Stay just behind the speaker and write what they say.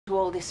to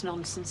all this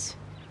nonsense.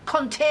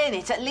 Contain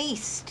it, at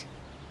least.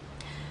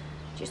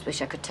 Just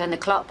wish I could turn the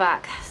clock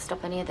back,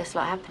 stop any of this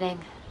lot happening.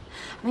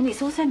 I mean,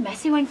 it's all so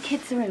messy when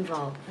kids are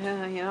involved.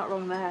 Yeah, you're not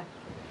wrong there.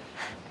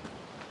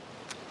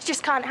 You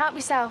just can't help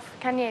yourself,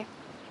 can you?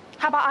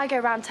 How about I go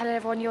round telling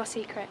everyone your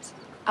secrets?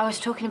 I was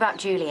talking about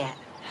Juliet.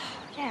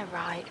 Yeah,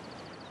 right.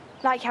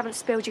 Like you haven't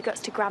spilled your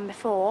guts to Gran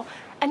before.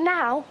 And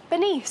now,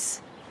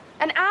 Bernice.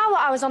 An hour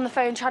I was on the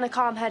phone trying to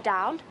calm her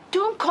down.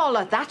 Don't call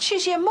her that,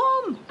 she's your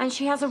mum. And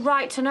she has a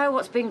right to know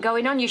what's been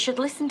going on. You should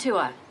listen to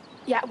her.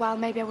 Yeah, well,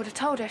 maybe I would have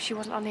told her if she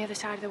wasn't on the other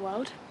side of the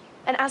world.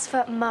 And as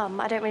for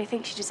Mum, I don't really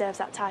think she deserves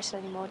that title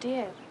anymore, do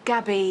you?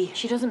 Gabby.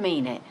 She doesn't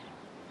mean it.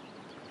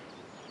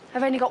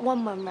 I've only got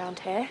one mum round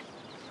here.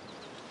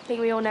 Think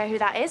we all know who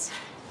that is?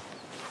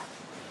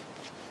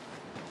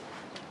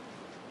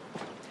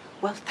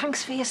 Well,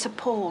 thanks for your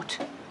support.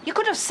 You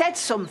could have said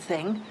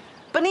something.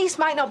 Bernice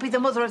might not be the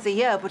mother of the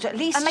year, but at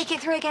least... And make it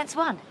 3 against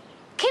 1.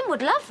 Kim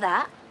would love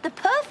that. The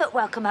perfect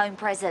welcome home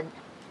present.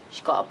 She's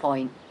got a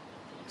point.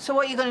 So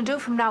what are you going to do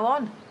from now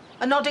on?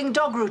 A nodding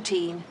dog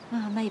routine?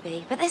 Well,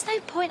 maybe. But there's no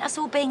point us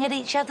all being at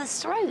each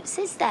other's throats,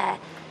 is there?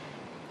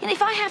 You know,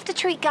 if I have to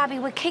treat Gabby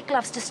with kid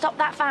gloves to stop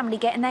that family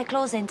getting their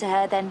claws into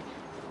her, then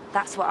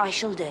that's what I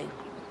shall do.